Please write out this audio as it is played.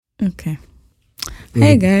Okay.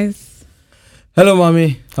 Hey guys. Hello,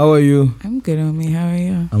 Mommy. How are you? I'm good, Omi. How are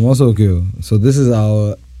you? I'm also okay. So this is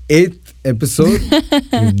our 8th episode.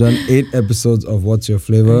 We've done 8 episodes of What's Your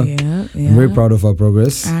Flavor. Yeah. I'm very proud of our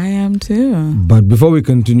progress. I am too. But before we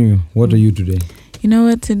continue, what are you today? You know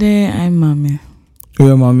what? Today I'm mommy. Oh,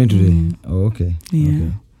 you're Mommy today? Oh, okay.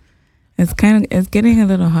 Yeah. Okay. It's getting a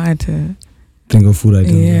little hard to think of food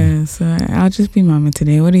items. Yeah, so I'll just be mama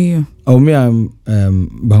today. What are you? Oh, me, I'm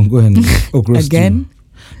banku and okra stew. Again?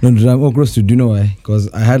 No, I'm okra stew. Do you know why? Because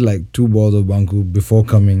I had like 2 balls of banku before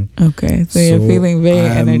coming. Okay, so you're feeling very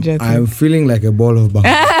energetic. I'm feeling like a ball of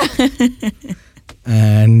banku.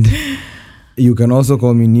 And you can also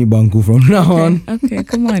call me Ni Banku from now on. Okay,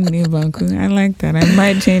 come on, Ni Banku. I like that. I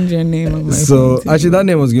might change your name on my So phone actually, that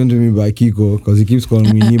name was given to me by Kiko because he keeps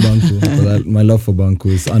calling me Ni Banku. Because my love for banku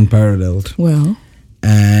is unparalleled. Well,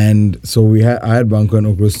 and so I had banku and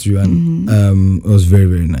okra stew, and it was very,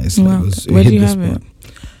 very nice. Well, where do you have it?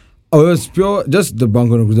 Oh, it was pure, just the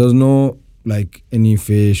banku and okra. There was no like any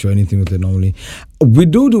fish or anything with it normally. We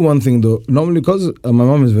do one thing though. Normally, because my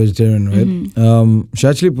mom is vegetarian, right? She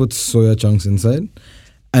actually puts soya chunks inside,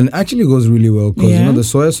 and actually goes really well because you know the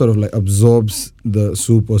soya sort of like absorbs the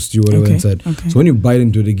soup or stew whatever inside. Okay. So when you bite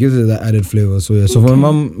into it, it gives it that added flavor. So yeah. So for my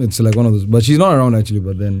mom, it's like one of those. But she's not around actually.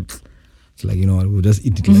 But then it's like, you know what? We'll just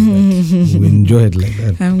eat it like that. We enjoy it like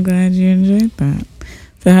that. I'm glad you enjoyed that.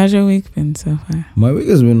 So how's your week been so far? My week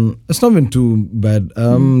it's not been too bad.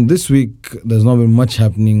 This week, there's not been much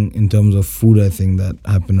happening in terms of food, I think, that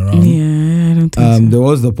happened around. Yeah, I don't think so. There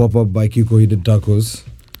was the pop-up by Kiko, he did tacos.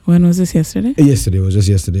 When was this, yesterday? Yesterday, it was just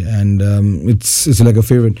yesterday. And it's like a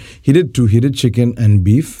favorite. He did 2. He did chicken and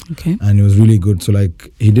beef. Okay. And it was really good. So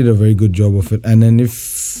like, he did a very good job of it. And then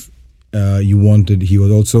if you wanted, he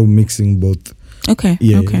was also mixing both. Okay,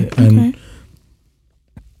 yeah, okay, yeah. And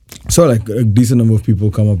so like a decent number of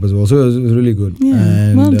people come up as well. So it was really good. Yeah.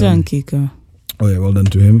 And, well done, Kiko. Oh yeah, well done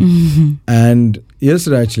to him. And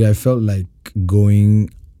yesterday actually I felt like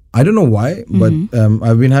going, I don't know why, but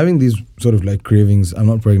I've been having these sort of like cravings. I'm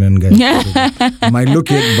not pregnant, guys. I might look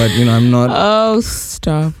it, but you know, I'm not. Oh,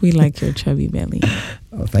 stop. We like your chubby belly.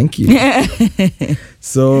 Oh, thank you.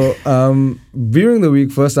 So during the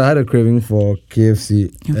week, first I had a craving for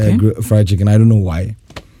KFC fried chicken. I don't know why.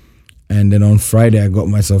 And then on Friday, I got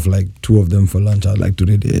myself like 2 of them for lunch. I was like,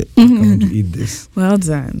 today, I'm coming to eat this. Well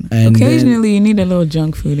done. And occasionally, you need a little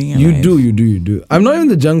junk food in your life. You do. I'm not even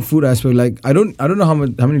the junk food aspect. Like, I don't know how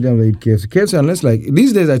many times I eat KFC. KFC, unless like,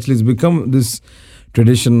 these days actually, it's become this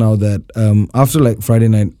tradition now that after like Friday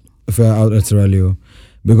night affair out at Serralio,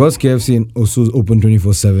 because KFC in Osu is open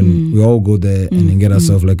 24/7, we all go there and then get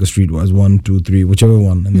ourselves like a streetwise 1, 2, 3, whichever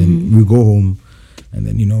one. And then we go home. And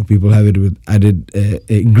then, you know, people have it with added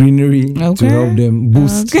greenery to help them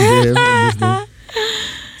boost their.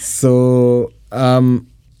 So,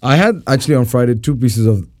 I had actually on Friday 2 pieces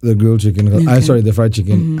of the grilled chicken. The fried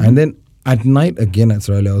chicken. And then at night again at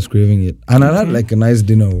Soraya, I was craving it. And I had like a nice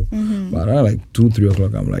dinner. But around like 2, 3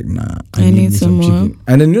 o'clock, I'm like, nah, I need some more chicken.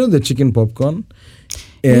 And then, you know, the chicken popcorn?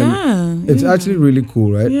 It's actually really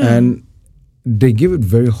cool, right? Yeah. And they give it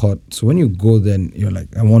very hot. So when you go then, you're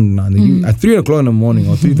like, I want now. At 3 o'clock in the morning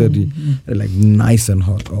or 3:30, they're like nice and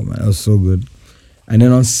hot. Oh man, that was so good. And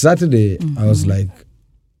then on Saturday, I was like,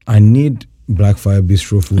 I need Blackfire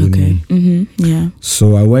Bistro food in me. Yeah.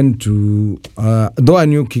 So I went to, though I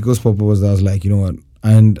knew Kiko's Papa was there, I was like, you know what?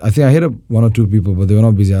 And I think I hit up 1 or 2 people, but they were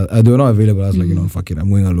not busy. They were not available. I was like, you know, fuck it,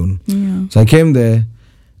 I'm going alone. Yeah. So I came there.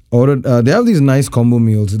 Ordered. They have these nice combo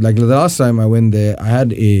meals. Like the last time I went there, I had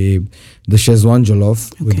the Szechuan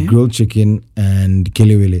jollof with grilled chicken and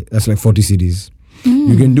kelewele. That's like 40 cedis.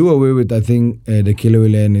 You can do away with, I think, the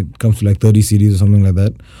kelewele and it comes to like 30 cedis or something like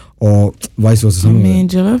that, or vice versa.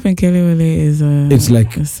 Jollof and kelewele is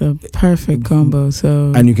a perfect combo.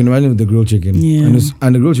 So and you can imagine with the grilled chicken. Yeah.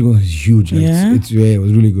 And the grilled chicken was huge. Like it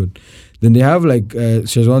was really good. Then they have like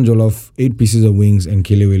Szechuan jollof, 8 pieces of wings and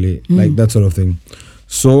kelewele, like that sort of thing.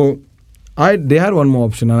 So they had one more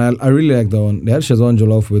option, and I really like that one. They had Szechuan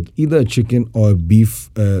jollof with either a chicken or a beef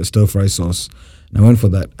stir-fry sauce. And I went for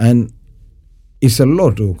that. And it's a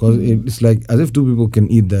lot, though, because it's like as if 2 people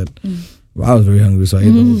can eat that. Well, I was very hungry, so I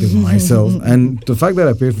ate the whole thing myself. And the fact that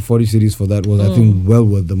I paid for 40 cedis for that was, I think, well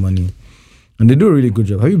worth the money. And they do a really good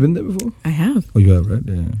job. Have you been there before? I have. Oh, you have, right?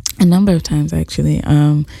 Yeah. A number of times, actually.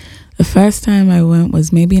 The first time I went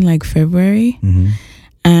was maybe in like February.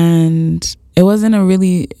 And it wasn't a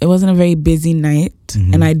very busy night,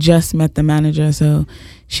 and I just met the manager, so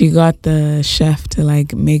she got the chef to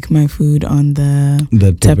like make my food on the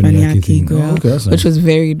teppanyaki grill, which was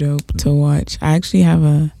very dope to watch. I actually have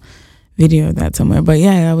a video of that somewhere. But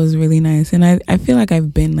yeah, that was really nice. And I feel like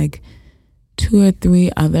I've been like 2 or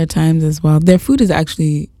 3 other times as well. Their food is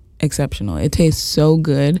actually exceptional. It tastes so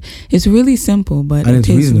good. It's really simple, but and it it's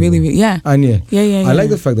tastes reasonable. really yeah. And yeah. I like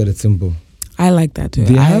the fact that it's simple. I like that too.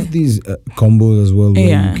 They have these combos as well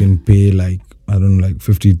where you can pay like, I don't know, like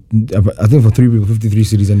 50, I think for 3 people, 53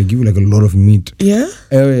 cities, and they give you like a lot of meat. Yeah?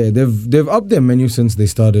 Oh yeah, they've upped their menu since they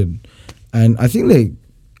started. And I think they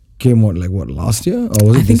came last year? Or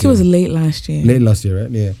was it I think it was late last year. Late last year,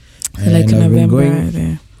 right? Yeah. And like I've November been going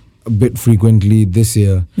there. a bit frequently this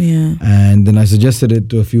year. Yeah. And then I suggested it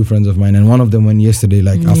to a few friends of mine, and one of them went yesterday,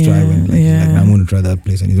 like after I went, he's like, I'm going to try that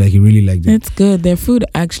place. And he's like, he really liked it. It's good. Their food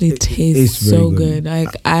actually tastes so good. Like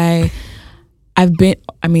I've been,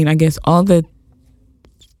 I guess all the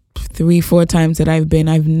 3-4 times that I've been,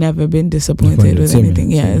 I've never been disappointed with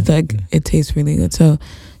anything. It's like it tastes really good. So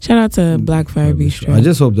shout out to Blackfire Bistro. I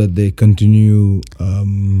just hope that they continue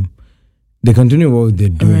what they're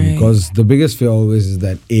doing, because the biggest fear always is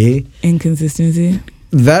that inconsistency.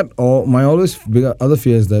 That or my always bigger other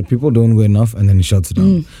fear is that people don't go enough and then it shuts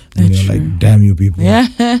down. And you're true. like, damn you people. Yeah.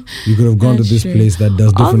 You could have gone to this place that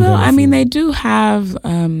does different Although, kind of food. they do have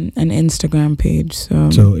an Instagram page.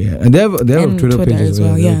 So yeah. And they have a Twitter page as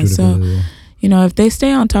well. Yeah. So, well. If they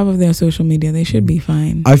stay on top of their social media, they should be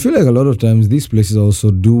fine. I feel like a lot of times these places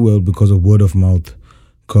also do well because of word of mouth.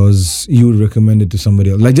 Because you would recommend it to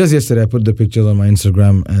somebody else. Like just yesterday, I put the pictures on my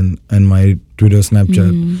Instagram and my Twitter,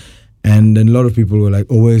 Snapchat. And then a lot of people were like,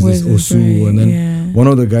 oh, where's this Osu? And then one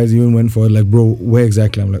of the guys even went for it, like, bro, where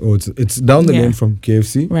exactly? I'm like, oh, it's down the lane from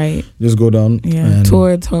KFC. Right. Just go down. Yeah, and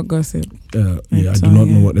towards Hot Gossip. I do not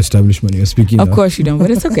know what establishment you're speaking of. Of course you don't, but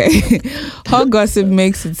it's okay. Hot Gossip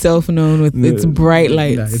makes itself known with its bright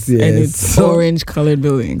lights and its orange colored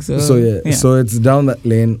buildings. So it's down that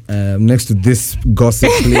lane next to this gossip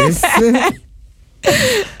place.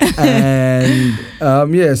 And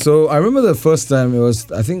so I remember the first time it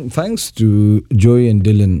was, I think thanks to Joey and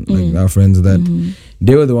Dylan, like our friends, that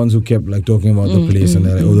they were the ones who kept like talking about the place and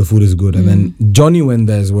they're like, oh, the food is good. And then Johnny went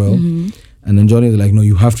there as well. And then Johnny was like, no,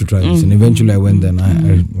 you have to try this. And eventually I went there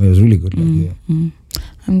and it was really good.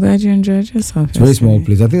 I'm glad you enjoyed yourself. It's a very small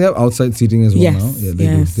place. I think they have outside seating as well now. Yeah, they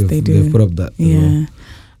do. They've put up that as well.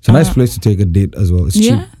 It's a nice place to take a date as well. It's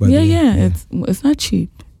cheap. It's not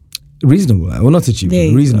cheap. Reasonable. Well, not so cheap.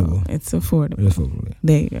 Reasonable. It's affordable.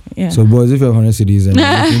 There you go. Yeah. So, boys, if you have 100 cities and you're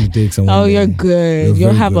looking to take someone, you're good.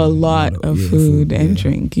 You'll have a lot of food and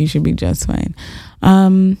drink. You should be just fine.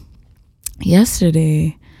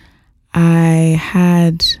 Yesterday, I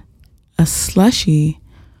had a slushie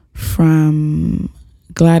from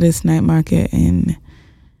Gladys Night Market in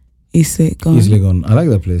East Legon. I like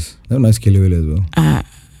that place. They have nice kelewele as well.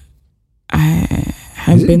 I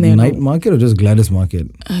have been there. Night Market or just Gladys Market?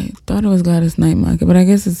 I thought it was Gladys Night Market, but I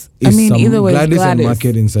guess it's either way, Gladys and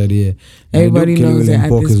Market inside here. Everybody knows it at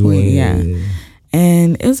this point. Yeah.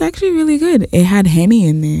 And it was actually really good. It had Henny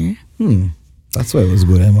in there. That's why it was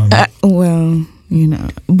good, Mom. Well,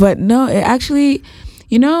 but no, it actually,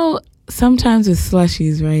 sometimes with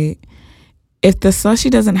slushies, right? If the slushie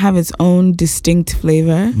doesn't have its own distinct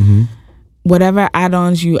flavor, whatever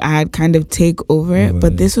add-ons you add kind of take over it.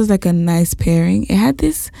 But this was like a nice pairing.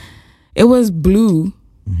 It was blue,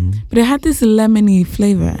 but it had this lemony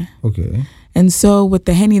flavor. Okay. And so with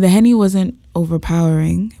the Henny wasn't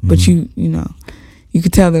overpowering, but you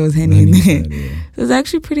could tell there was Henny in there. It was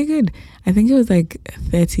actually pretty good. I think it was like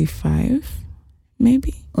 35,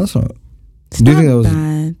 maybe. That's not. Do you think that was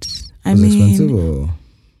bad? Expensive or?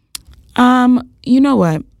 You know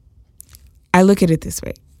what? I look at it this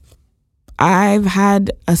way. I've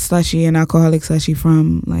had a slushie, an alcoholic slushie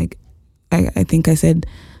from I think I said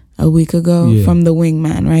a week ago from the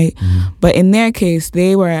Wingman, right? But in their case,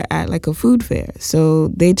 they were at like a food fair. So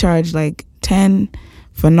they charged like 10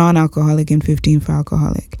 for non-alcoholic and 15 for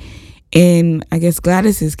alcoholic. In, I guess,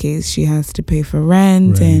 Gladys's case, she has to pay for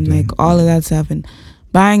rent and like all of that stuff and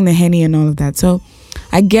buying the Henny and all of that. So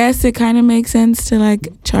I guess it kind of makes sense to like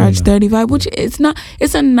charge 35, which it's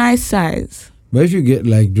a nice size. But if you get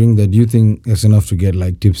like drink that, do you think it's enough to get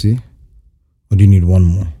like tipsy? Or do you need one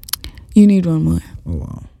more? You need one more. Oh,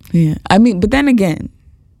 wow. Yeah. But then again,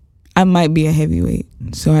 I might be a heavyweight,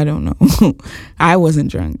 so I don't know. I wasn't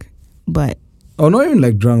drunk, but... Oh, not even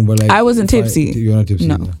like drunk, but like... I wasn't tipsy. You're not tipsy?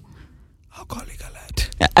 No. Either. Alcoholic alert.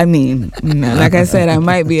 I mean, like I said, I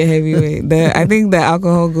might be a heavyweight. I think the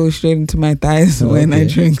alcohol goes straight into my thighs when I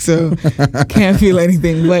drink, so can't feel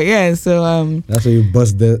anything. But yeah, so that's why you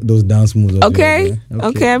bust those dance moves. Okay,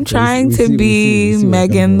 I'm trying to be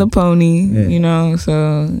Megan the pony, you know.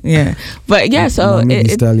 So yeah, but yeah, so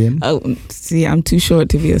stallion. Oh, see, I'm too short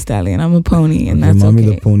to be a stallion. I'm a pony, and that's Mommy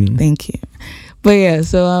okay. the pony. Thank you. But yeah,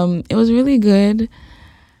 so it was really good.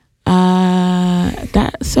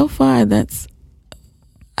 That so far, that's,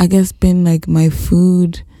 I guess, been like my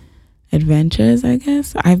food adventures. I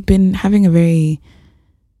guess I've been having a very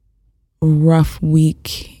rough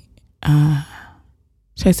week.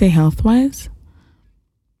 Should I say health-wise?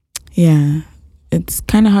 Yeah, it's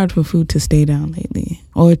kind of hard for food to stay down lately,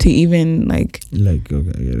 or to even like okay, I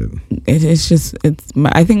get it.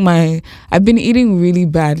 I think I've been eating really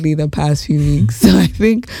badly the past few weeks, so I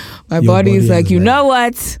think my body is like, you know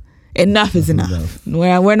what? Enough is enough.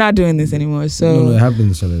 We're not doing this anymore. So no, it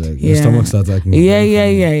happens. Like your stomach starts acting. Yeah.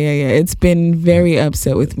 It's been very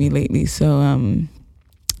upset with me lately. So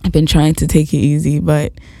I've been trying to take it easy,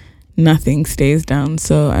 but nothing stays down.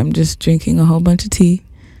 So I'm just drinking a whole bunch of tea.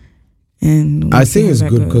 And I think it's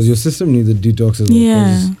good because your system needs a detox as well.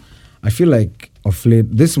 Yeah. I feel like of late,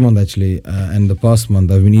 this month actually, and the past month,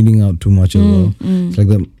 I've been eating out too much as well. It's like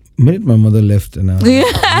the minute my mother left, and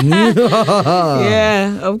yeah,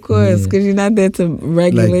 of course, because you're not there to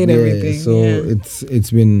regulate everything. So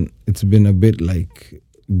it's been a bit like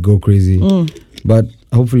go crazy, but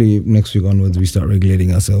hopefully next week onwards we start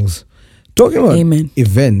regulating ourselves. Talking about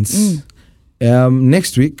events.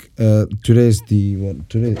 Next week, today is the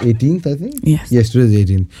 18th, I think? Yes, today is the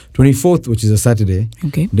 18th. 24th, which is a Saturday.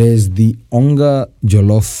 Okay. There's the Onga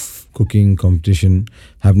Jollof cooking competition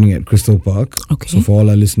happening at Crystal Park. Okay. So for all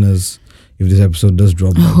our listeners, if this episode does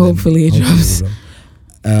drop, hopefully it drops.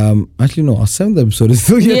 Actually, no, our 7th episode is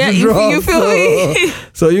still yet to drop. You feel me?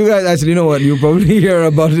 So you guys actually, you know what? You'll probably hear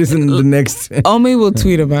about this in the next. Omi will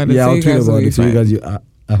tweet about it. Yeah, so I'll tweet about it. So you guys,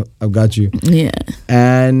 I've got you. Yeah.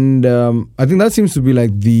 And I think that seems to be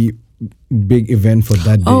like the big event for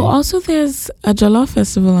that day. Oh, also there's a Jollof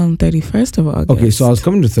festival on 31st of August. Okay, so I was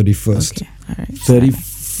coming to 31st. Okay, all right.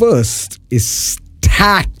 31st is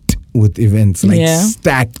stacked with events,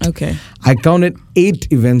 stacked. Okay. I counted 8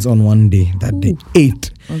 events on one day that day.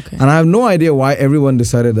 8. Okay. And I have no idea why everyone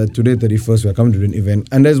decided that today, 31st, we're coming to do an event.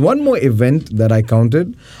 And there's one more event that I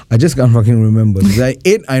counted. I just can't fucking remember. There's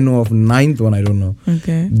 8 I know of, 9th one I don't know.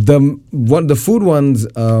 Okay. The food ones,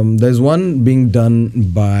 there's one being done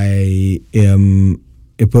by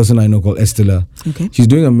a person I know called Estella. Okay. She's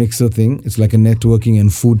doing a mixer thing. It's like a networking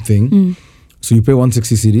and food thing. So you pay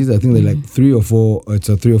 160 CDs. I think they're like 3 or 4. It's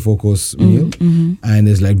a 3 or 4 course meal, and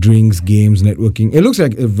there's like drinks, games, networking. It looks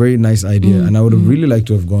like a very nice idea, and I would have really liked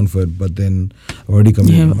to have gone for it, but then I've already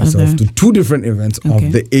committed myself to 2 different events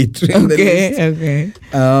of the 8. Okay.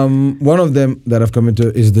 One of them that I've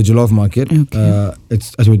committed is the Jollof Market. Okay.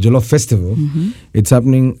 It's actually Jollof Festival. It's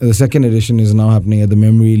happening. The second edition is now happening at the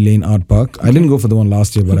Memory Lane Art Park. I didn't go for the one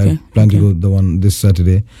last year, but I plan to go the one this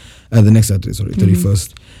Saturday, the next Saturday. Sorry,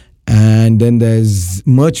 31st. And then there's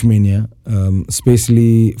Merch Mania.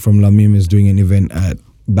 Spacely from Mame is doing an event at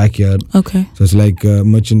Backyard. Okay. So it's like a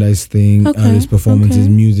merchandise thing, there's performances,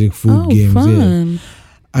 music, food, games. Fun. Yeah.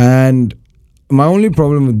 And my only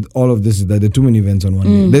problem with all of this is that there are too many events on one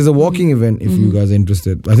day. There's a walking event if you guys are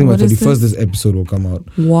interested. I think by 31st this episode will come out.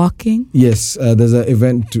 Walking? Yes. There's an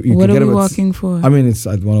event. What are we walking for? I mean, it's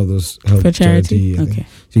at one of those health for charity. Okay.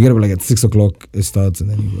 So you get up like at 6 o'clock it starts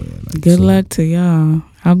and then you go. Good luck to y'all.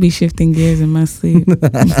 I'll be shifting gears in my sleep.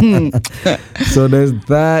 So there's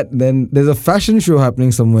that. Then there's a fashion show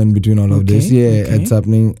happening somewhere in between all of this. Yeah, it's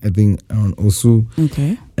happening, I think, around Osu.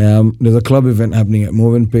 Okay. There's a club event happening at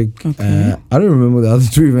Movenpick. Okay. I don't remember the other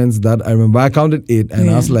 2 events that I remember. I counted 8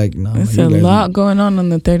 and I was like, nah. There's a lot going on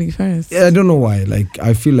the 31st. Yeah, I don't know why. Like,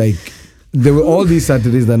 I feel like there were all these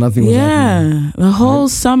Saturdays that nothing was happening. Yeah, the whole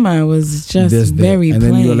summer was just very plain. And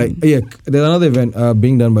then you're like, there's another event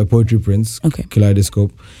being done by Poetry Prince,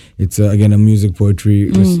 Kaleidoscope. It's again a music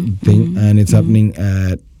poetry thing, and it's happening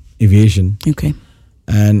at Aviation. Okay.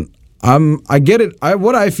 And I get it.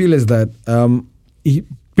 What I feel is that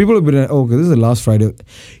people have been like, okay, this is the last Friday.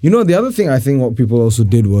 You know, the other thing I think what people also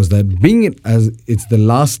did was that being it as it's the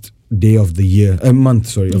last day of the year, of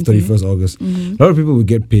 31st August, a lot of people will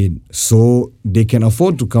get paid, so they can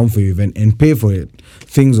afford to come for your event and pay for it.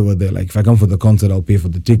 Things over there, like if I come for the concert, I'll pay for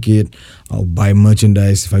the ticket, I'll buy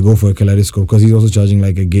merchandise. If I go for a Kaleidoscope, because he's also charging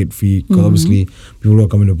like a gate fee, because obviously people who are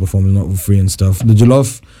coming to perform is not for free and stuff. The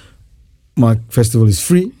Jollof festival is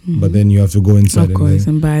free, but then you have to go inside of course,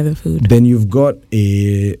 and buy the food. Then you've got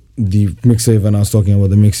the mixer event I was talking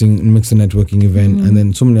about, the mixer networking event, and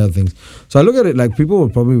then so many other things. So I look at it like people will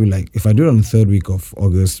probably be like, if I do it on the third week of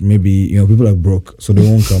August, maybe people are broke, so they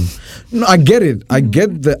won't come. No, I get it. I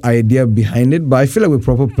get the idea behind it, but I feel like with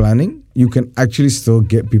proper planning, you can actually still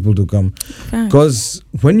get people to come. Because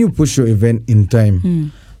when you push your event in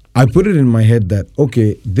time, I put it in my head that,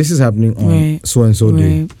 okay, this is happening on so-and-so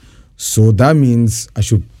day. So that means I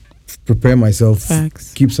should prepare myself,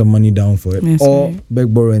 keep some money down for it. Or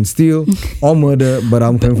beg, borrow, and steal, or murder, but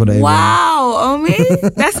I'm coming for the event. Wow, Omi,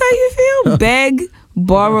 that's how you feel? Beg,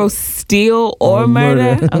 borrow, steal, or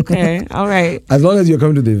murder? Okay, all right. As long as you're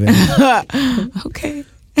coming to the event. Okay.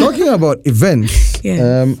 Talking about events,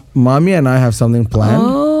 Mame and I have something planned.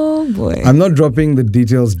 Oh boy. I'm not dropping the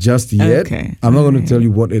details just yet. Okay. I'm not going to tell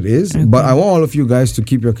you what it is, but I want all of you guys to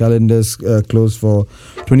keep your calendars closed for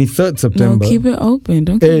 23rd September. No, keep it open.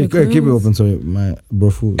 Don't keep it closed. Keep it open. Sorry, my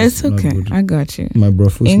brofu. It's okay. I got you. My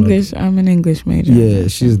brofu. English. I'm an English major. Yeah,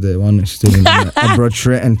 she's the one. She's still in abroad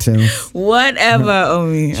and things. Whatever,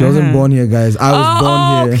 Omi. She wasn't born here, guys. I was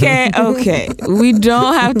born here. Okay. We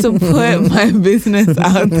don't have to put my business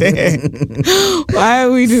out there. Why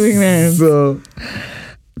are we doing that? So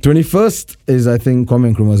 21st is, I think,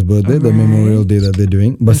 Kwame Nkrumah's birthday, the memorial day that they're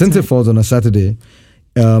doing. But since it falls on a Saturday,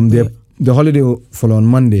 the holiday will fall on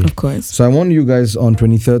Monday. Of course. So I want you guys on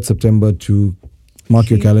 23rd September to mark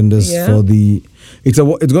your calendars for the... It's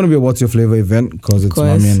going to be a What's Your Flavor event because it's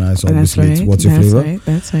Mame and I, so obviously it's What's Your Flavor.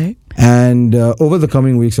 That's right. And over the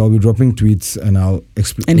coming weeks, I'll be dropping tweets and I'll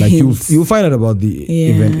explain. Like you'll find out about the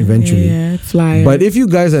event eventually. Yeah, flyer. But if you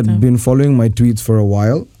guys had been following my tweets for a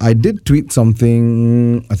while, I did tweet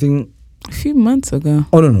something, I think... a few months ago.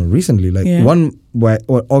 Oh, no, recently. Like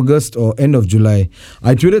August or end of July.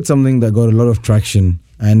 I tweeted something that got a lot of traction.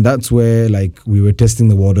 And that's where we were testing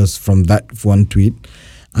the waters from that one tweet.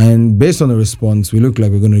 And based on the response, we look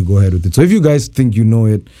like we're going to go ahead with it. So if you guys think you know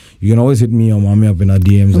it, you can always hit me or Mame up in our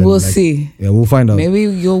DMs. We'll see. Yeah, we'll find out. Maybe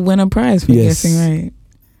you'll win a prize for guessing right.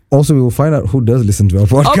 Also, we will find out who does listen to our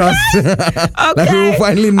podcast. Okay. We will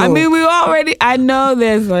finally know. I mean, I know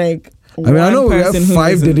there's I know we have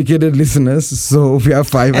 5 dedicated listeners, so we have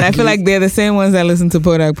 5. And I feel like they're the same ones that listen to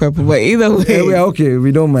Kodak Purple, but either way. Yeah, we are okay.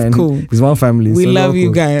 We don't mind. It's cool. It's one family. We love you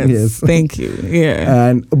cool. guys. Yes. Thank you.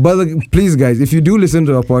 Yeah. But please, guys, if you do listen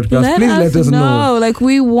to our podcast, please let us know.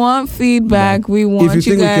 We want feedback. We want you guys. If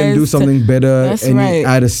you think we can do something better and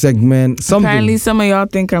add a segment, something. Apparently, some of y'all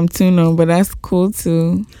think I'm Tuno, but that's cool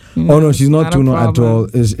too. Oh no, she's not Tuno at all.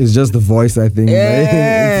 It's just the voice, I think.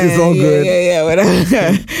 Yeah, it's all good. Yeah,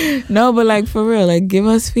 whatever. No, but for real, give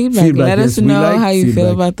us feedback. Let us know how you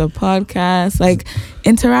feel about the podcast.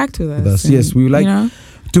 Interact with us. Yes, we would like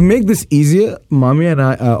to make this easier. Mame and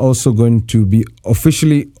I are also going to be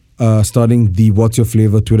officially starting the What's Your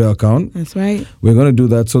Flavor Twitter account. That's right. We're going to do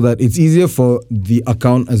that so that it's easier for the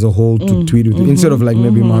account as a whole to tweet with you. Instead of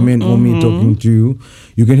maybe Mame and Omi talking to you,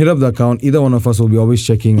 you can hit up the account. Either one of us will be always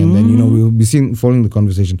checking and then, we'll be following the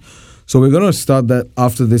conversation. So we're going to start that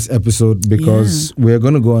after this episode because we're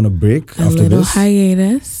going to go on a break after this. A little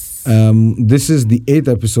hiatus. This is the 8th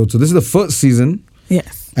episode. So this is the first season.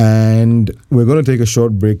 Yes. And we're going to take a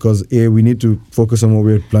short break because we need to focus on what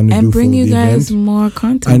we're planning to do for the event. And bring you guys more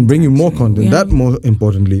content. And bring you more content. Yeah. That more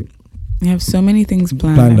importantly. We have so many things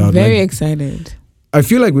planned out. I'm very excited. I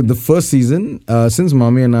feel like with the first season, since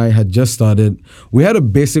Mame and I had just started, we had a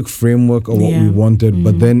basic framework of what we wanted.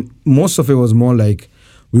 But then most of it was more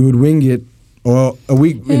we would wing it or a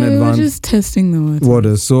week in advance. We were just testing the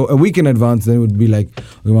waters. So a week in advance, then it would be okay,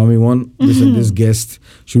 Mame, we want this and this guest.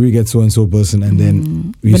 Should we get so-and-so person? And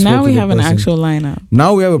then But now we have an actual lineup.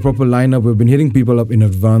 Now we have a proper lineup. We've been hitting people up in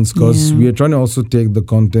advance because we are trying to also take the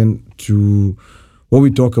content to what we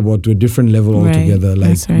talk about to a different level altogether.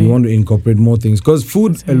 We want to incorporate more things because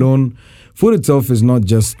food alone... Food itself is not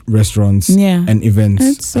just restaurants and events.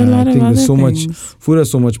 It's a lot of other things. Food has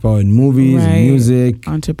so much power in movies, in music,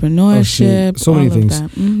 entrepreneurship, so many things.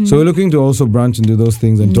 So we're looking to also branch into those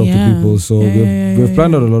things and talk to people. So we've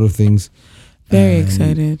planned out a lot of things. Very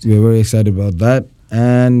excited. We're very excited about that.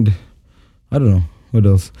 And I don't know. What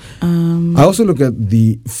else? I also look at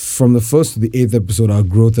from the 1st to the 8th episode, our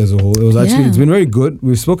growth as a whole. It was it's been very good.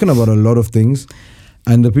 We've spoken about a lot of things.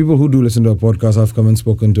 And the people who do listen to our podcast have come and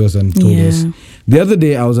spoken to us and told us. The other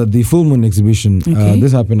day, I was at the Full Moon exhibition.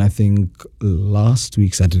 This happened, I think, last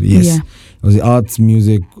week, Saturday. Yes. Yeah. It was the arts,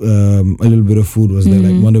 music, a little bit of food was there,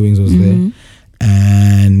 Wonder Wings was there.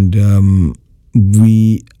 And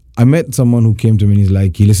I met someone who came to me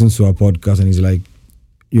and he listens to our podcast and he's like,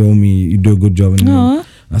 Yo, Omi, you do a good job. And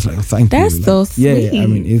I was like, thank you. That's so sweet. Yeah, I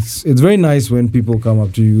mean, it's very nice when people come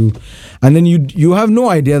up to you, and then you have no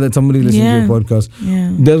idea that somebody listens to your podcast.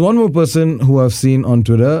 Yeah. There's one more person who I've seen on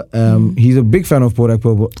Twitter. He's a big fan of Podak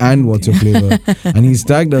Purple and What's Your Flavor, and he's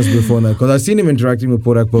tagged us before that because I've seen him interacting with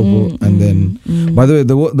Podak Purple. And then, by the way,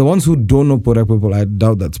 the ones who don't know Podak Purple, I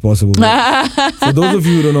doubt that's possible. For those of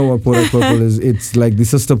you who don't know what Podak Purple is, it's like the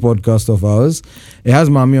sister podcast of ours. It has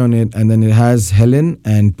Mame on it, and then it has Helen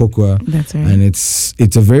and Pokwa. That's right. And it's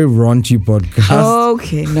a very raunchy podcast.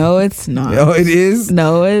 Okay, no, it's not. Oh, it is?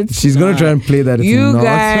 No, it's She's not. going to try and play that. It's you not.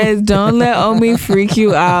 guys, don't let Omi freak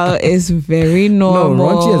you out. It's very normal. No,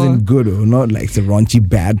 raunchy as in good, or not like it's a raunchy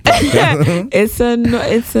bad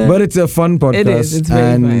podcast. But it's a fun podcast. It is. It's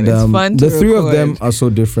very fun. It's fun to the three of record. them are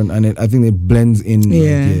so different, and I think it blends in.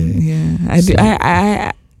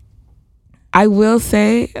 I will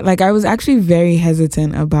say, like, I was actually very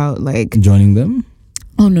hesitant about like joining them.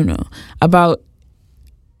 Oh no, about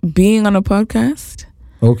being on a podcast.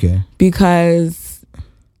 Okay. Because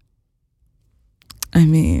I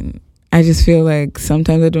mean, I just feel like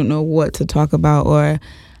sometimes I don't know what to talk about, or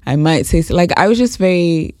I might say, like, I was just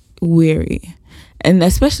very weary. And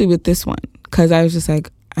especially with this one, because I was just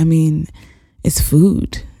like, I mean, it's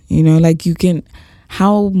food, like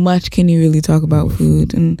how much can you really talk about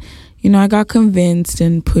food? And, I got convinced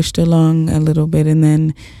and pushed along a little bit. And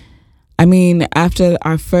then, I mean, after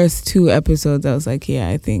our first 2 episodes, I was like, yeah,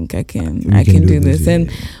 I think I can do this. Yeah.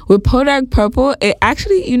 And with Podak Purple, it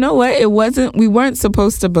actually, you know what? We weren't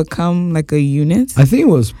supposed to become like a unit. I think it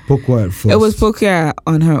was Pokwa at first. It was Pokwa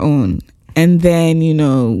on her own. And then,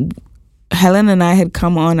 Helen and I had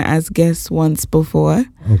come on as guests once before.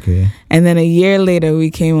 Okay. And then a year later, we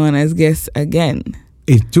came on as guests again.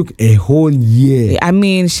 It took a whole year. I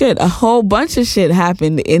mean, a whole bunch of shit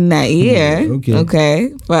happened in that year.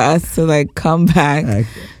 Okay. For us to like come back. Okay.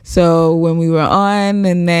 So when we were on,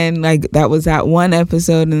 and then like that was that one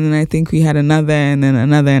episode, and then I think we had another, and then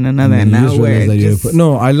another, and another, and now we're just,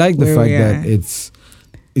 no, I like the fact that it's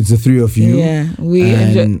the 3 of you. Yeah, we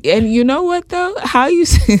enjoy. And you know what though? How you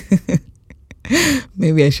say?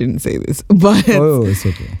 Maybe I shouldn't say this, but it's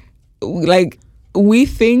okay. Like, we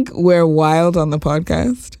think we're wild on the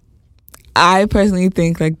podcast. I personally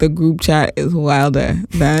think like the group chat is wilder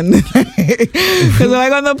than because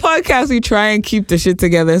like on the podcast we try and keep the shit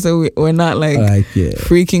together, so we're not like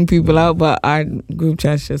freaking people out, but our group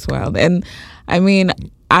chat's just wild. And I mean,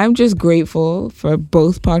 I'm just grateful for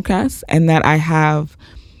both podcasts, and that I have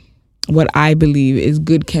what I believe is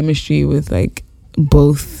good chemistry with like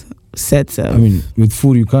both sets of. I mean, with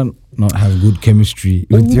food you can't not have good chemistry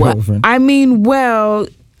with your girlfriend. I mean, well,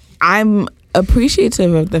 I'm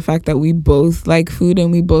appreciative of the fact that we both like food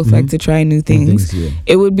and we both like to try new things.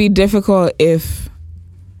 It would be difficult if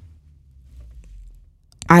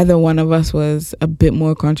either one of us was a bit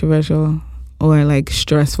more controversial or like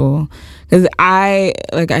stressful, because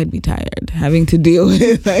I'd be tired having to deal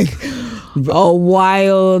with like a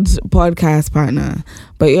wild podcast partner.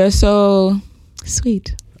 But you're so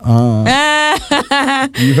sweet.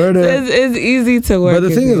 You heard it. It's easy to work. But the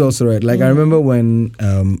thing is also, right, like I remember when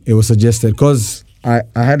it was suggested, because I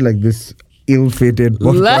had like this ill-fated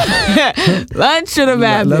podcast. Lunch with a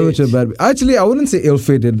bad bitch. Actually, I wouldn't say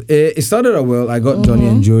ill-fated. It started out well. I got Johnny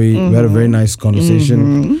and Joey. We had a very nice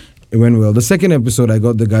conversation. It went well. The second episode, I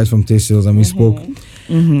got the guys from Taste Sales and we spoke.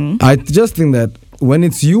 I just think that when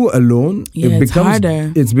it's you alone,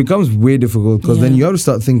 it becomes way difficult, because then you have to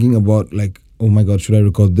start thinking about like, oh my God, should I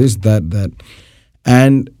record this, that?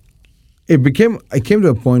 And I came to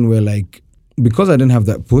a point where like, because I didn't have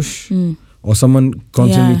that push or someone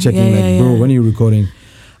constantly checking bro, when are you recording?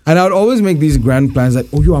 And I would always make these grand plans like,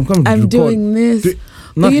 I'm coming to record. I'm doing this.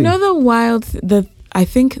 But you know I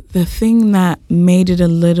think the thing that made it a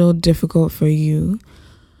little difficult for you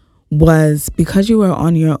was because you were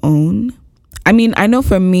on your own. I mean, I know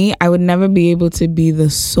for me, I would never be able to be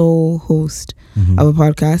the sole host of a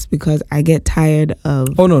podcast, because I get tired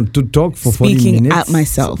of to talk for 40 minutes speaking at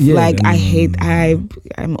myself.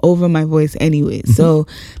 I'm over my voice anyway. So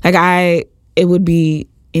like it would be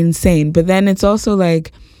insane. But then it's also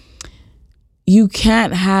like, you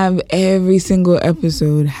can't have every single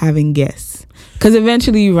episode having guests, because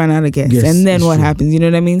eventually you run out of guests. And then what happens? You know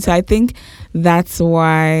what I mean? So I think that's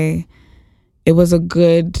why it was a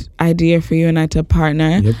good idea for you and I to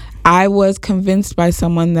partner. Yep. I was convinced by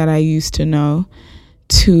someone that I used to know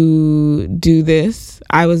to do this.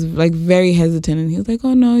 I was like very hesitant, and he was like,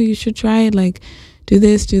 oh no, you should try it. Like, do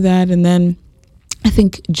this, do that. And then I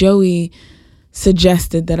think Joey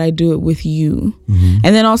suggested that I do it with you.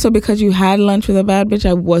 And then also because you had lunch with a bad bitch,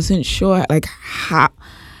 I wasn't sure like how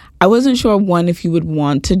I wasn't sure, one, if you would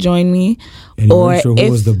want to join me, And you or weren't sure who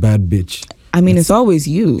if was the bad bitch. I mean, it's always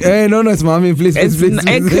you. Hey, no, it's Mame. Please. It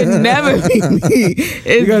could never be me.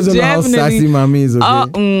 You guys don't know how sassy Mame is,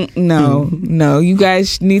 okay? No. You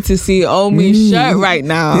guys need to see Omi's shirt right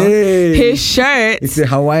now. Hey. His shirt. It's a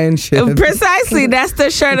Hawaiian shirt. Precisely. That's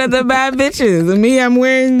the shirt of the bad bitches. And me, I'm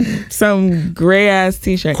wearing some gray ass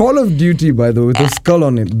t-shirt. Call of Duty, by the way, with a skull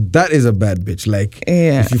on it. That is a bad bitch. Like,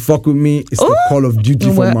 if you fuck with me, it's the Call of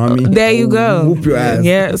Duty for Mame. There you go. Whoop your ass.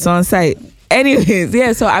 Yeah, it's on site.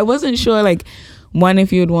 Anyways, so I wasn't sure, like, one,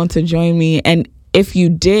 if you would want to join me, and if you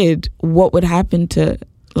did, what would happen to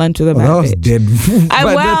Lunch with a Bad I was Bitch? dead by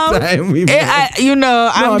the time we met.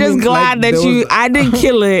 I'm just glad that I didn't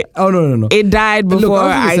kill it. Oh, no. It died before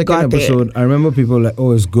I got there. I remember people like,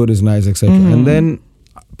 oh, it's good, it's nice, etc. And then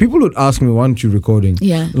people would ask me, why aren't you recording?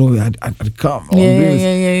 Yeah. Oh, I'd come.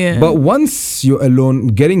 Yeah. But once you're alone,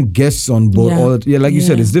 getting guests on board, all that, like you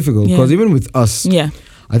said, it's difficult. Because even with us,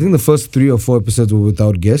 I think the first 3 or 4 episodes were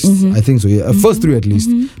without guests. I think so, First 3 at least.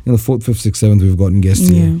 In the 4th, 5th, 6th, 7th, we've gotten guests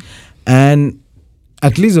here. And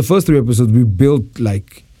at least the first 3 episodes, we built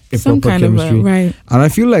like some proper kind chemistry. of right. And I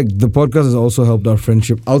feel like the podcast has also helped our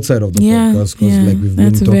friendship outside of the podcast. Because like we've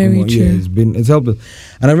been talking about, it's helped us.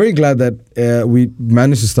 And I'm very glad that we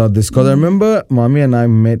managed to start this. Because I remember Mame and I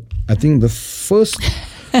met, I think the first...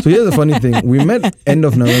 So here's the funny thing. We met end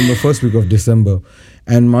of November, first week of December.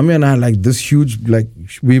 And Mame and I had like this huge, like,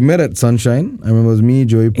 we met at Sunshine. I remember it was me,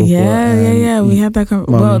 Joey, Popo. Yeah. We had that.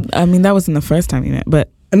 Well, I mean, that wasn't the first time we met, but.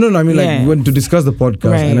 No, I mean, like, we went to discuss the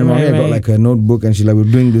podcast. And then Mame got like a notebook and she's like, we're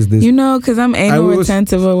doing this. You know, because I'm anal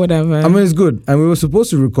retentive or whatever. I mean, it's good. And we were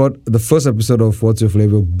supposed to record the first episode of What's Your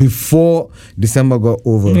Flavor before December got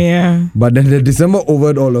over. Yeah. But then the December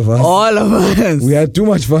overed all of us. We had too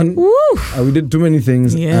much fun. We did too many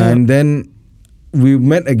things. Yeah. And then we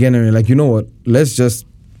met again and we're like, you know what? Let's just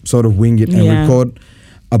sort of wing it and record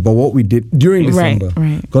about what we did during December.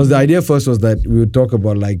 Because the idea first was that we would talk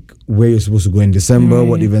about like where you're supposed to go in December,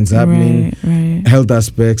 what events are happening, health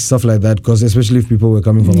aspects, stuff like that. Because especially if people were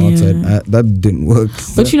coming from outside, that didn't work.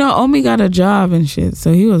 But you know, Omi got a job and shit,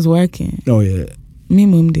 so he was working. Oh yeah. Me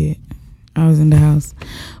mum did. I was in the house.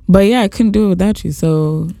 But yeah, I couldn't do it without you,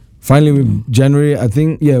 so... Finally, January, I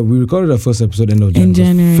think, we recorded our first episode end of January. In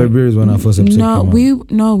January. February is when our first episode came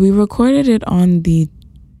out. We recorded it on the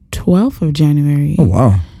 12th of January. Oh,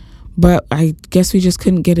 wow. But I guess we just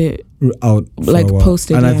couldn't get it out like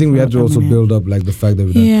posted. And I think we had to also build up like the fact that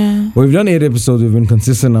we've done. Yeah. But we've done 8 episodes. We've been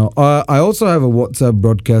consistent now. I also have a WhatsApp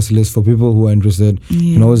broadcast list for people who are interested.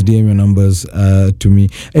 You can always DM your numbers to me.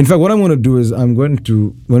 In fact, what I'm going to do is I'm going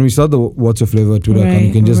to, when we start the What's Your Flavor Twitter account,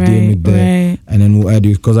 you can just DM it there and then we'll add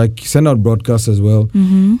you. Because I send out broadcasts as well.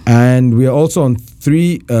 And we are also on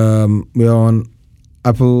 3, we are on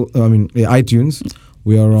iTunes.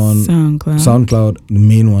 We are on SoundCloud, the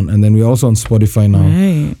main one, and then we're also on Spotify now.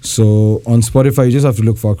 Right. So on Spotify, you just have to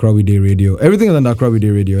look for Accra We Day Radio. Everything is on Accra We Day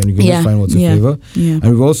Radio, and you can just find What's Your Flavor. Yeah. And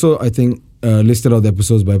we've also, I think, listed out the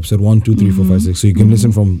episodes by episode 1, 2, 3, 4, 5, 6. So you can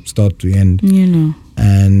listen from start to end. You know.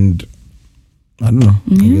 And I don't know.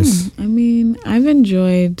 I guess. I mean, I've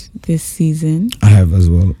enjoyed this season. I have as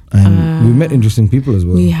well. And we've met interesting people as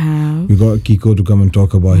well. We have. We got Kiko to come and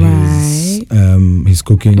talk about his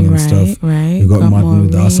cooking and stuff. Right. We got Martin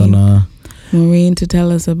with the Asana. Maureen to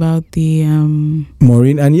tell us about the...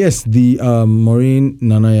 Maureen, and yes, the Maureen,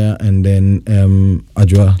 Nanaya, and then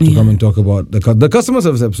Ajwa to come and talk about the customer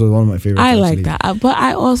service episode, one of my favorites. I like that. But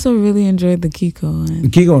I also really enjoyed the Kiko one. The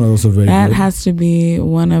Kiko one was also very good. That has to be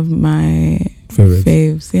one of my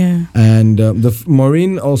faves, yeah. And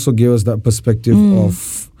Maureen also gave us that perspective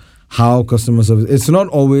of how customer service... It's not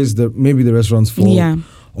always maybe the restaurant's fault. Yeah.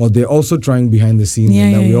 Or they're also trying behind the scenes,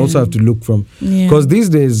 and that we also have to look from. Because these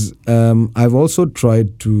days, I've also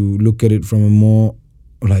tried to look at it from a more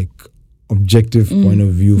like objective point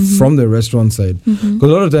of view from the restaurant side. Because a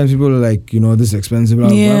lot of times people are like, this is expensive.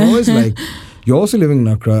 But I'm always like, you're also living in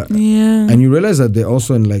Accra, and you realize that they're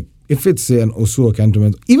also in like, if it's say an Osu or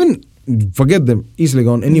Cantonment, even forget them, East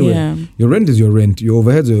Legon, anywhere. Your rent is your rent, your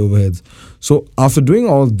overheads are your overheads. So after doing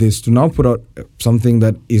all this, to now put out something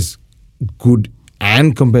that is good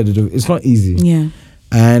and competitive, it's not easy. Yeah.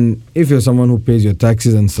 And if you're someone who pays your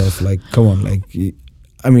taxes and stuff, like, come on, like,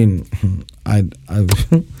 I mean, well.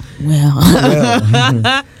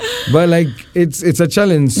 But like, it's a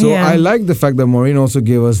challenge. So I like the fact that Maureen also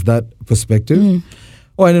gave us that perspective.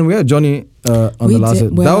 Oh, and then we had Johnny on the last.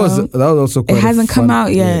 That was also quite. It hasn't come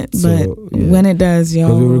out yet, but when it does,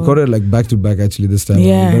 because we recorded like back to back actually this time.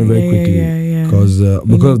 Yeah, we very quickly because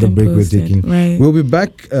of the break we're taking. Right. We'll be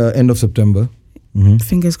back end of September.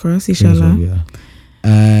 Fingers crossed, inshallah.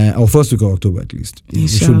 or first week of October at least. We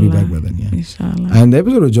should be back by then, yeah. Inshallah. And the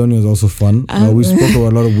episode of Johnny was also fun. We spoke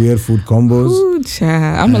about a lot of weird food combos. Ooh,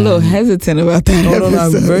 child. I'm a little hesitant about that episode. No,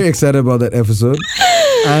 I'm very excited about that episode.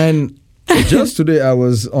 And just today I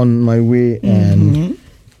was on my way and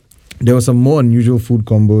there were some more unusual food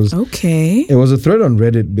combos. Okay. It was a thread on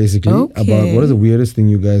Reddit basically about what is the weirdest thing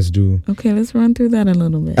you guys do. Okay, let's run through that a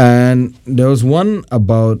little bit. And there was one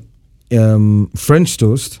about French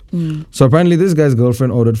toast. So apparently this guy's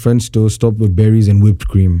girlfriend ordered French toast topped with berries and whipped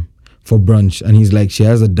cream for brunch, and he's like, she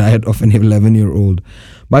has a diet of an 11-year-old.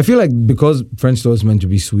 But I feel like because French toast is meant to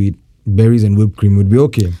be sweet, berries and whipped cream would be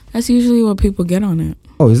okay. That's usually what people get on it.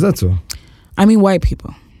 Oh, is that so? I mean, white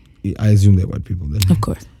people. I assume they're white people then. Of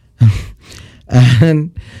course.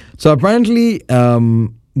 And so apparently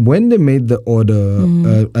when they made the order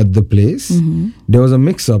at the place, there was a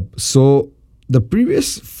mix-up. So the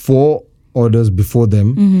previous 4 orders before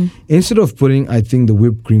them, instead of putting, I think, the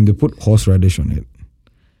whipped cream, they put horseradish on it.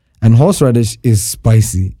 And horseradish is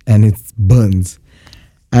spicy and it burns.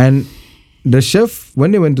 And the chef,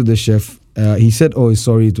 when they went to the chef, he said, oh,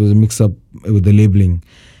 sorry, it was a mix-up with the labeling.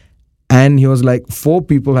 And he was like, 4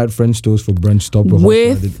 people had French toast for brunch topped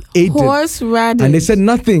with horseradish. And they said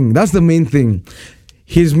nothing. That's the main thing.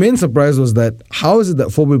 His main surprise was that how is it that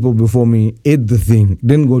 4 people before me ate the thing,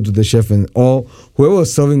 didn't go to the chef or whoever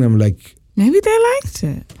was serving them, like... Maybe they liked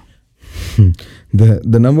it.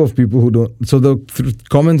 The number of people who don't... So the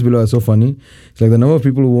comments below are so funny. It's like the number of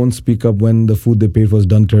people who won't speak up when the food they paid for was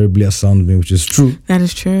done terribly astounds me, which is true. That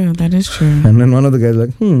is true. That is true. And then one of the guys like,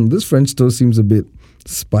 this French toast seems a bit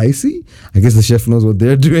spicy. I guess the chef knows what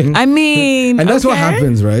they're doing. I mean... And that's what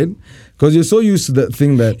happens, right? Because you're so used to that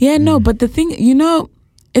thing that... Yeah, no, but the thing,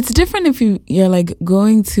 it's different if you're like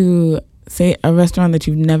going to, say, a restaurant that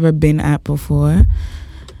you've never been at before.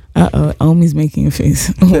 Omi's making a face.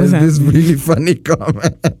 There's this really funny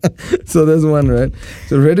comment. So there's one, right?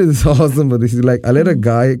 So Reddit is awesome, but this is like, I let a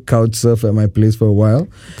guy couch surf at my place for a while,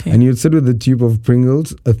 and you'd sit with a tube of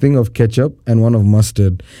Pringles, a thing of ketchup, and one of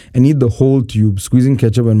mustard, and eat the whole tube, squeezing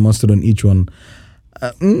ketchup and mustard on each one. I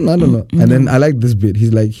don't know. And then I like this bit.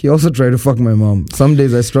 He's like, he also tried to fuck my mom. Some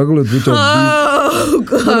days I struggle with which of these. Oh,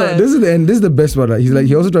 God. No, this is the end. This is the best part. He's like,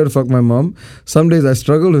 he also tried to fuck my mom. Some days I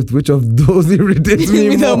struggle with which of those irritates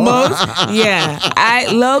me the more. most? Yeah.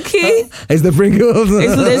 Low key. It's the Pringles.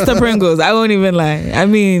 It's the Pringles. I won't even lie. I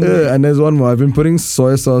mean. And there's one more. I've been putting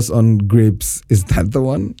soy sauce on grapes. Is that the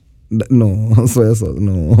one? No. Soy sauce.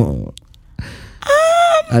 No.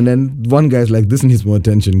 And then one guy's like, this needs more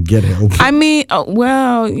attention. Get help. I mean, don't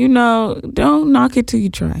knock it till you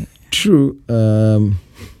try it. True.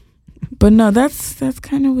 But no, that's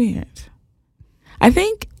kind of weird. I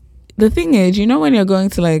think the thing is, when you're going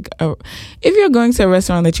to if you're going to a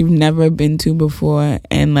restaurant that you've never been to before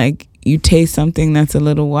and like you taste something that's a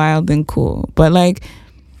little wild, then cool. But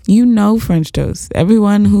French toast.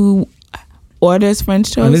 Everyone who orders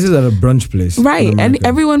French toast. And this is at a brunch place. Right. And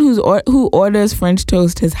everyone who orders French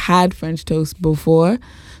toast has had French toast before.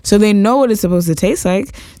 So they know what it's supposed to taste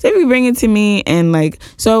like. So if you bring it to me and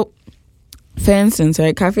for instance,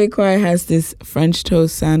 right, Cafe Koi has this French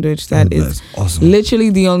toast sandwich that is awesome.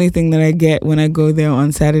 Literally the only thing that I get when I go there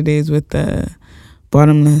on Saturdays with the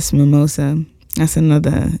bottomless mimosa. That's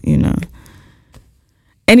another,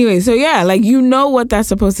 Anyway, so yeah, what that's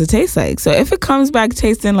supposed to taste like. So if it comes back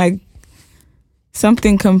tasting like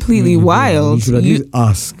something completely wild, you should at least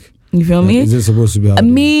ask. You feel me? Is it supposed to be out?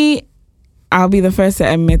 Me, I'll be the first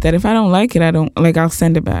to admit that if I don't like it, I'll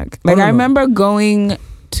send it back. I remember going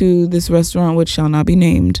to this restaurant, which shall not be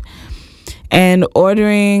named, and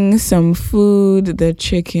ordering some food. The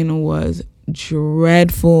chicken was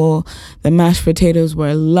dreadful. The mashed potatoes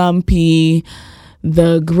were lumpy.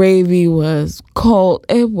 The gravy was cold.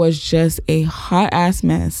 It was just a hot ass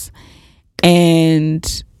mess.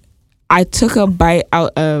 And I took a bite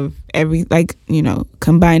out of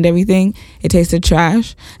combined everything. It tasted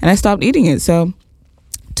trash, and I stopped eating it. So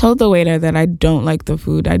told the waiter that I don't like the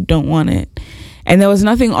food. I don't want it. And there was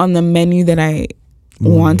nothing on the menu that I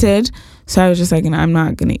wanted. So I was just like, I'm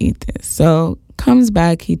not going to eat this. So comes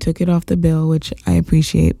back, he took it off the bill, which I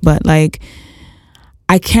appreciate. But I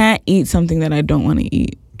can't eat something that I don't want to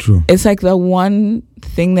eat. True. It's the one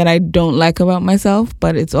thing that I don't like about myself,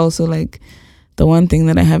 but it's also the one thing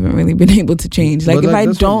that I haven't really been able to change. If I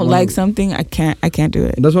don't like something, I can't do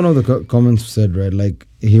it. That's one of the comments said, right?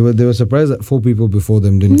 They were surprised that 4 people before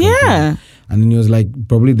them didn't complain. Yeah. And then he was like,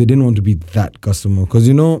 probably they didn't want to be that customer. Because,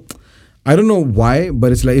 I don't know why,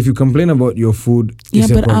 but it's if you complain about your food,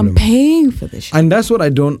 it's a problem. I'm paying for this shit. And that's what I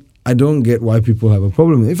don't get why people have a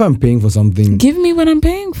problem. If I'm paying for something, give me what I'm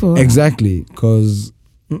paying for. Exactly. Because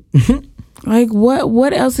Like,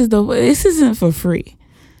 what else is this isn't for free.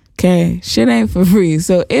 Okay? Shit ain't for free.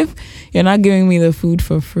 So if you're not giving me the food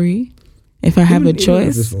for free, if I have a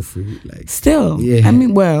choice, if it's for free, like still, yeah. I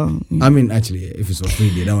mean, well, actually, if it's for free,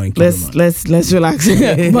 they don't want to keep let's relax.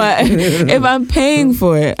 But if I'm paying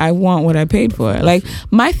for it, I want what I paid for. Like,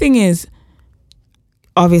 my thing is,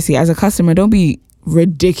 obviously, as a customer, don't be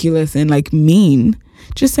ridiculous and like mean.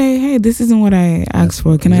 Just say, hey, this isn't what I asked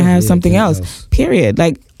for. Can I have something else? Period.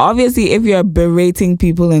 Like, obviously, if you're berating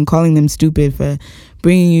people and calling them stupid for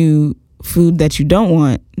bringing you food that you don't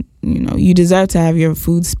want, you deserve to have your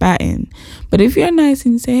food spat in. But if you're nice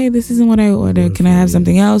and you say, hey, this isn't what I ordered, can I have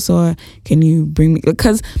something else, or can you bring me?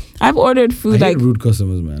 Because I've ordered food. I hate rude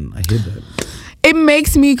customers, man. I hate that. It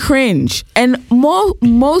makes me cringe, and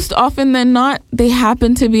most often than not, they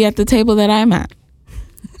happen to be at the table that I'm at.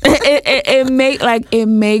 It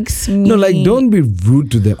makes me. No, like, don't be rude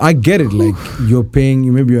to them. I get it. Like, you're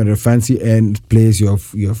paying. Maybe you're at a fancy end place. You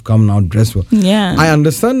have come now dressed for. Yeah. I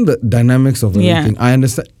understand the dynamics of everything. I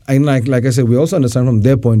understand. And like I said, we also understand from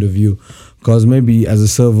their point of view, because maybe as a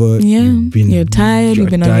server, you're tired. You've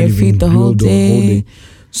been on your feet the whole day.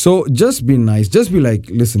 So just be nice. Just be like,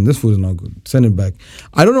 listen, this food is not good. Send it back.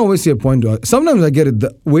 I don't always see a point to it. Sometimes I get it.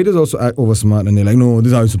 The waiters also act over smart and they're like, no,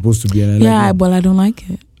 this is how it's supposed to be. And well, I don't like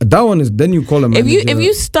it. That one is, then you call them. If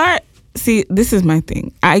you start, see, this is my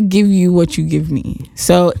thing. I give you what you give me.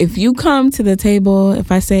 So if you come to the table, if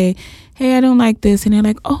I say, hey, I don't like this, and you're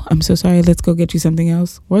like, oh, I'm so sorry, let's go get you something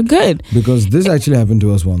else, we're good. Because this actually happened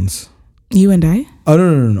to us once. You and I? Oh,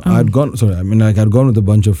 no. Oh. I'd gone with a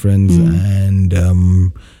bunch of friends and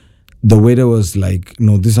the waiter was like,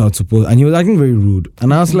 no, this is how it's supposed, and he was acting very rude.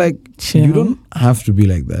 And I was like, you don't have to be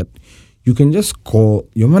like that. You can just call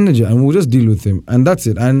your manager and we'll just deal with him. And that's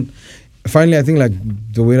it. And finally, I think like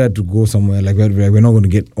the waiter had to go somewhere. Like, we're not going to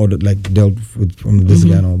get ordered, like dealt with from this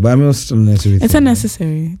guy now. But I mean, it's still necessary. It's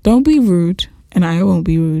unnecessary. Don't be rude and I won't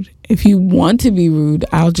be rude. If you want to be rude,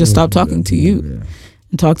 I'll just stop talking to you. Yeah.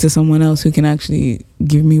 And talk to someone else who can actually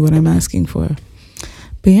give me what I'm asking for.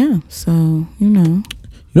 But yeah, so, You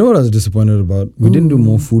know what I was disappointed about? We didn't do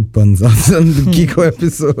more food puns after the Kiko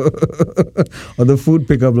episode. Or the food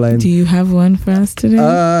pickup line. Do you have one for us today?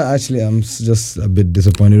 Actually, I'm just a bit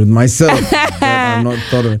disappointed with myself. That I'm not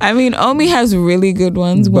thought of. I mean, Omi has really good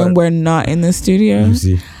ones when we're not in the studio. You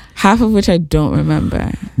see. Half of which I don't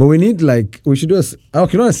remember. But we need, we should do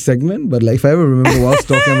not a segment, but if I ever remember whilst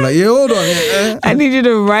talking, I'm like, yeah, hold on. I need you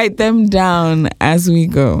to write them down as we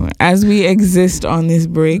go. As we exist on this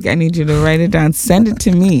break, I need you to write it down. Send it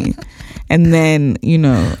to me. And then,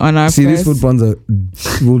 on our these food puns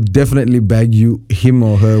will definitely bag you, him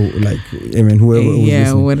or her, whoever.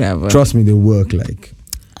 Yeah, whatever. Trust me, they work,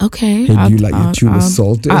 Okay. Hey, do you like your tuna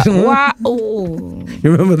salted? Wow.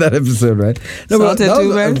 You remember that episode, right? No, salted that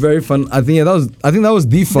was very fun. I think that was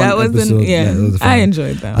the fun episode. That was fun. I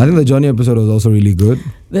enjoyed that. I think the Johnny episode was also really good.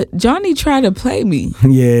 Johnny tried to play me.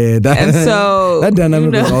 Yeah, and so that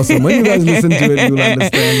dynamic was awesome. When you guys listen to it, you'll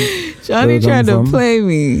understand. Johnny tried to play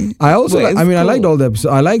me. I also, I liked all the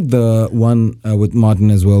episodes. I liked the one with Martin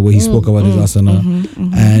as well, where he spoke about his asana,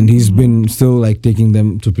 and he's been still taking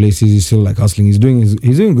them to places. He's still hustling. He's doing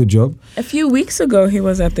a good job. A few weeks ago, he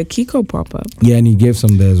was at the Kiko pop-up. Yeah, and he gave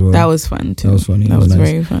some there as well. That was fun too. That was funny. That was nice.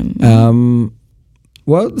 very fun.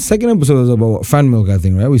 Well, the second episode was about fan milk, I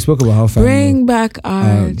think, right? We spoke about how fan bring milk, back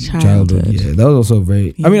our childhood. Yeah, that was also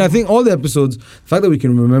very. Yeah. I mean, I think all the episodes, the fact that we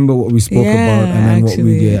can remember what we spoke about and then what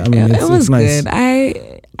we get. I mean, it was nice. Good.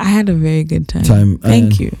 I had a very good time.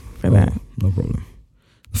 Thank you for that. No problem.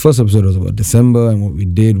 The first episode was about December and what we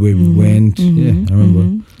did, where we went. Yeah, I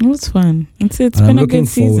remember. It was fun. It's been a good season. I'm looking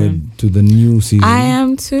forward to the new season. I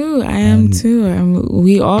am too.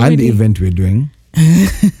 We already and the event we're doing.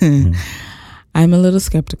 I'm a little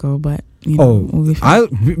skeptical, but we'll be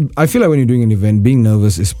fine. I feel like when you're doing an event, being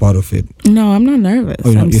nervous is part of it. No, I'm not nervous.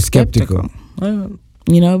 You're skeptical.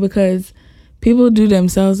 Because people do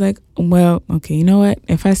themselves like, well, okay, you know what?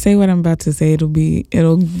 If I say what I'm about to say, it'll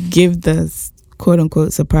give the quote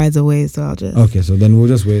unquote surprise away. So I'll just so then we'll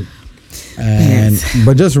just wait.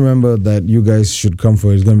 But just remember that you guys should come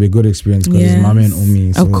for it. It's going to be a good experience because it's Mame and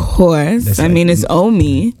Omi. So of course. I mean, it's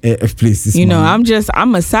Omi. Please,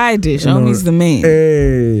 I'm a side dish. Omi's the main.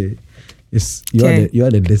 Hey. You are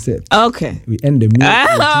the dessert. Okay. We end the meal.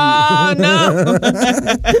 Oh, no.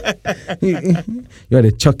 You are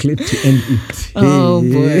the chocolate to end it. Oh,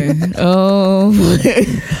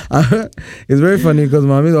 boy. It's very funny because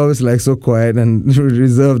Mommy's always so quiet and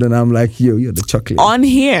reserved, and I'm like, you're the chocolate. On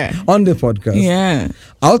here. On the podcast. Yeah.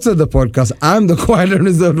 Outside the podcast, I'm the quiet and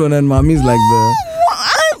reserved one, and Mommy's like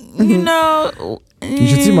the... You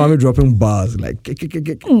should see Mame dropping bars like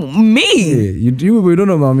Me. Yeah, we don't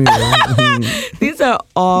know Mame. These are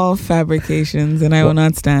all fabrications, and I will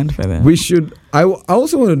not stand for them. We should. I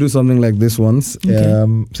also want to do something like this once.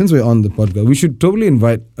 Okay. Since we're on the podcast, we should totally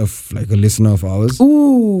invite a listener of ours.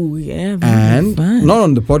 Ooh, yeah, and fun. not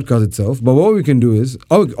on the podcast itself, but what we can do is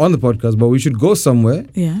on the podcast. But we should go somewhere.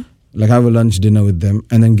 Yeah. Like have a lunch dinner with them,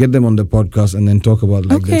 and then get them on the podcast, and then talk about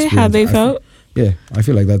like the experience. How they felt. Yeah, I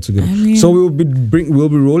feel like that's a good. So we'll be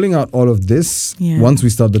rolling out all of this once we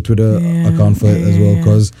start the Twitter account for it as well,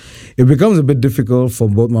 because it becomes a bit difficult for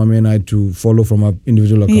both Mame and I to follow from our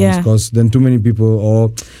individual accounts, because then too many people,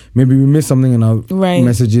 or maybe we miss something in our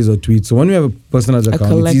messages or tweets. So when we have a personalized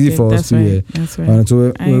account, it's easy for us to. That's right.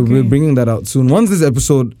 So we're bringing that out soon. Once this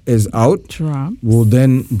episode is out, we'll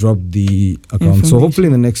then drop the account. So hopefully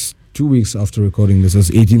in the next 2 weeks after recording this, as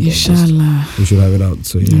 18th Inshallah, we should have it out.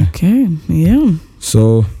 So okay,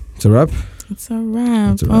 so it's a wrap. It's a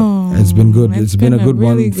wrap. It's been good. It's been a good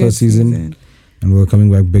really one first season, and we're coming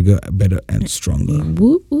back bigger, better, and stronger.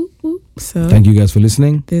 Whoop, whoop, whoop. So thank you guys for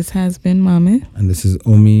listening. This has been Mame, and this is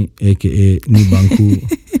Omi, aka Nibanku,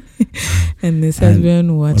 and this has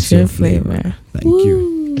been What's Your Flavor. Thank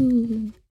you.